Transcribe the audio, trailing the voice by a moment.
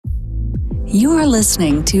You are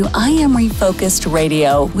listening to I Am Refocused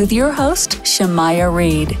Radio with your host, Shamaya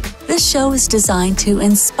Reed. This show is designed to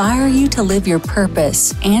inspire you to live your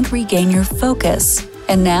purpose and regain your focus.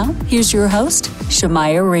 And now, here's your host,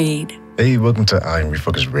 Shamaya Reed. Hey, welcome to I Am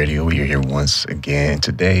Refocused Radio. We are here once again.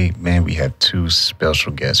 Today, man, we have two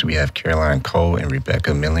special guests. We have Caroline Cole and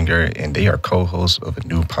Rebecca Mellinger, and they are co-hosts of a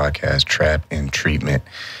new podcast, Trap and Treatment.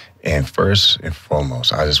 And first and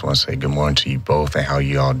foremost, I just want to say good morning to you both and how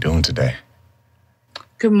you all doing today.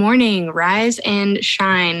 Good morning, rise and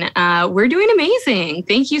shine. We're doing amazing.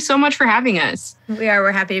 Thank you so much for having us.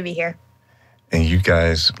 We're happy to be here. And you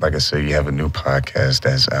guys, like I said, you have a new podcast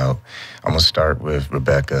that's out. I'm going to start with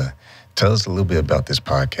Rebecca. Tell us a little bit about this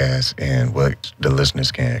podcast and what the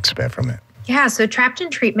listeners can expect from it. Yeah, so Trapped in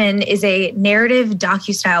Treatment is a narrative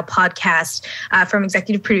docu-style podcast from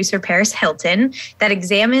executive producer Paris Hilton that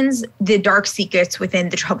examines the dark secrets within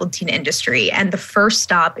the troubled teen industry. And the first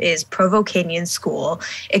stop is Provo Canyon School.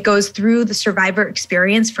 It goes through the survivor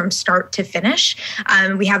experience from start to finish.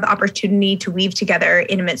 We have the opportunity to weave together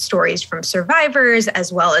intimate stories from survivors,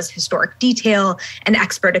 as well as historic detail and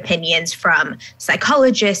expert opinions from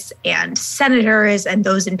psychologists and senators and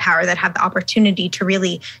those in power that have the opportunity to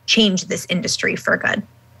really change this industry for good.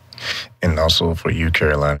 And also for you,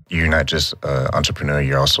 Caroline, you're not just an entrepreneur,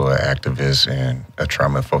 you're also an activist and a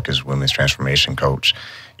trauma-focused women's transformation coach.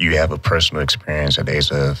 You have a personal experience at the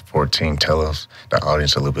age of 14. Tell us, the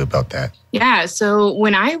audience, a little bit about that. Yeah, so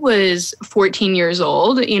when I was 14 years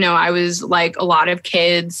old, I was like a lot of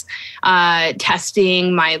kids,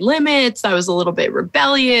 testing my limits. I was a little bit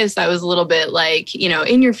rebellious. I was a little bit like,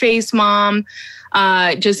 in your face, mom.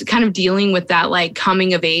 Just kind of dealing with that like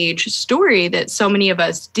coming of age story that so many of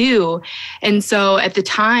us do. And so at the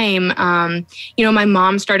time, my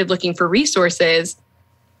mom started looking for resources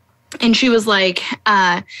and she was like,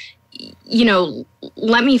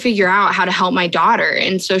 let me figure out how to help my daughter.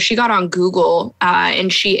 And so she got on Google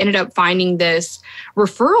and she ended up finding this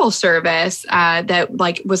referral service that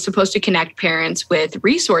like was supposed to connect parents with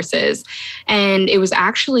resources. And it was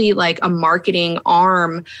actually like a marketing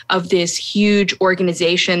arm of this huge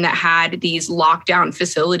organization that had these lockdown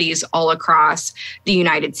facilities all across the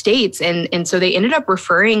United States. And so they ended up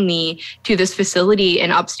referring me to this facility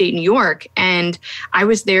in upstate New York. And I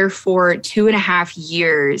was there for 2.5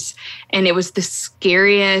 years. And it was the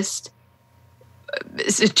scariest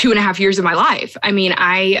 2.5 years of my life. I mean,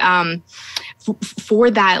 I,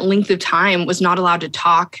 for that length of time, was not allowed to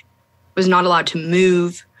talk, was not allowed to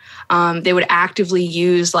move. They would actively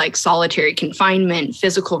use like solitary confinement,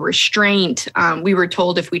 physical restraint. We were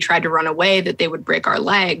told if we tried to run away that they would break our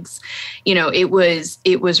legs. It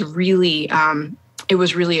was really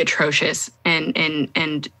atrocious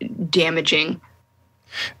and damaging.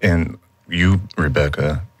 And you,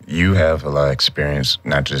 Rebecca, you have a lot of experience,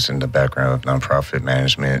 not just in the background of nonprofit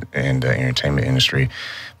management and the entertainment industry,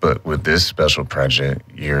 but with this special project,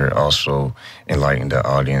 you're also enlightening the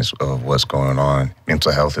audience of what's going on.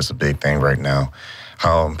 Mental health is a big thing right now.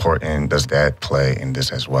 How important does that play in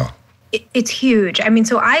this as well? It's huge. I mean,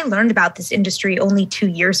 so I learned about this industry only 2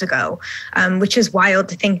 years ago, which is wild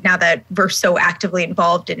to think now that we're so actively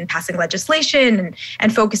involved in passing legislation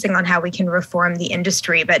and focusing on how we can reform the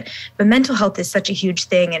industry. But mental health is such a huge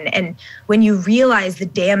thing. And when you realize the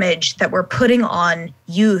damage that we're putting on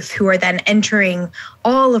youth who are then entering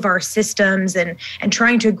all of our systems and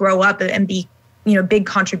trying to grow up and be, big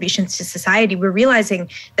contributions to society, we're realizing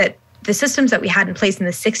that the systems that we had in place in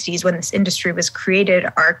the 60s when this industry was created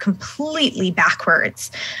are completely backwards.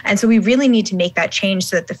 And so we really need to make that change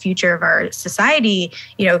so that the future of our society,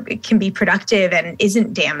 it can be productive and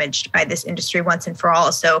isn't damaged by this industry once and for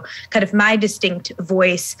all. So kind of my distinct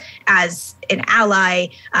voice as an ally,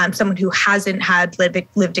 someone who hasn't had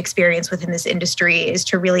lived experience within this industry, is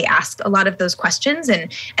to really ask a lot of those questions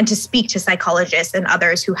and to speak to psychologists and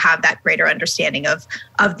others who have that greater understanding of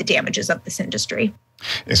the damages of this industry.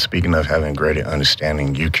 And speaking of having greater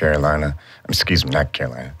understanding, you, Carolina, not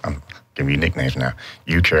Carolina, I'm giving you nicknames now.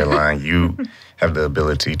 You, Caroline, you have the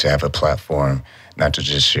ability to have a platform, not to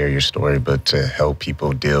just share your story, but to help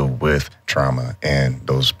people deal with trauma and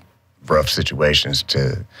those rough situations,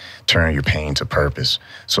 to turn your pain to purpose.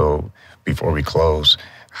 So before we close,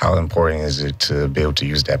 how important is it to be able to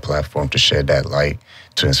use that platform to shed that light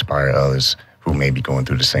to inspire others who may be going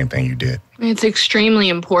through the same thing you did? It's extremely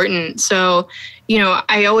important. So,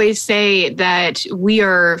 I always say that we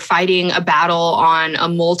are fighting a battle on a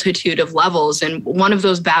multitude of levels. And one of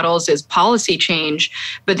those battles is policy change,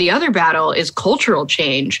 but the other battle is cultural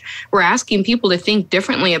change. We're asking people to think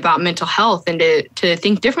differently about mental health and to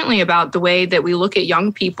think differently about the way that we look at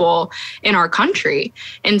young people in our country.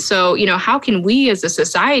 And so, how can we as a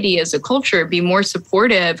society, as a culture, be more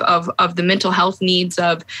supportive of the mental health needs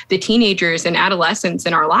of the teenagers and adolescents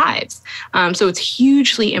in our lives? So it's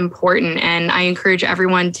hugely important. And I encourage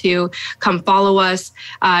everyone to come follow us,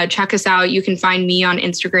 check us out. You can find me on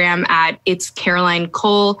Instagram at It's Caroline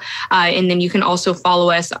Cole. And then you can also follow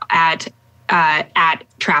us at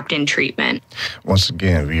Trapped in Treatment. Once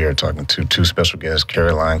again, we are talking to two special guests,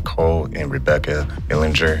 Caroline Cole and Rebecca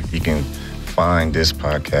Mellinger. You can find this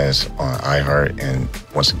podcast on iHeart, and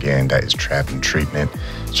once again, that is Trapped in Treatment.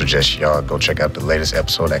 Suggest y'all go check out the latest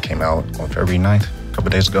episode that came out on February 9th. A couple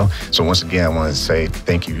days ago. So once again, I want to say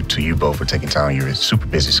thank you to you both for taking time on your super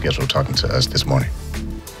busy schedule talking to us this morning.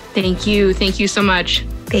 Thank you. Thank you so much.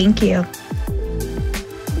 Thank you.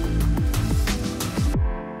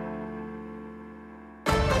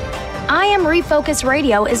 I Am Refocused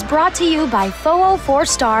Radio is brought to you by Foo 4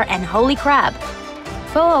 Star and Holy Crab.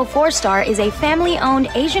 Foo 4 Star is a family-owned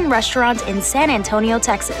Asian restaurant in San Antonio,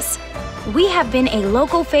 Texas. We have been a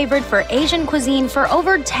local favorite for Asian cuisine for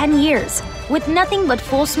over 10 years. With nothing but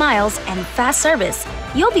full smiles and fast service,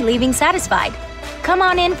 you'll be leaving satisfied. Come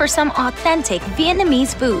on in for some authentic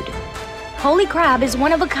Vietnamese food. Holy Crab is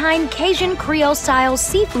one-of-a-kind Cajun Creole-style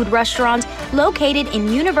seafood restaurant located in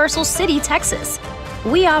Universal City, Texas.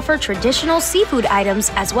 We offer traditional seafood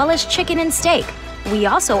items as well as chicken and steak. We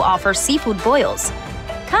also offer seafood boils.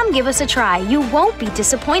 Come give us a try. You won't be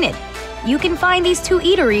disappointed. You can find these two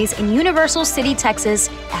eateries in Universal City, Texas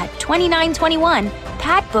at 2921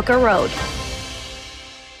 Pat Booker Road.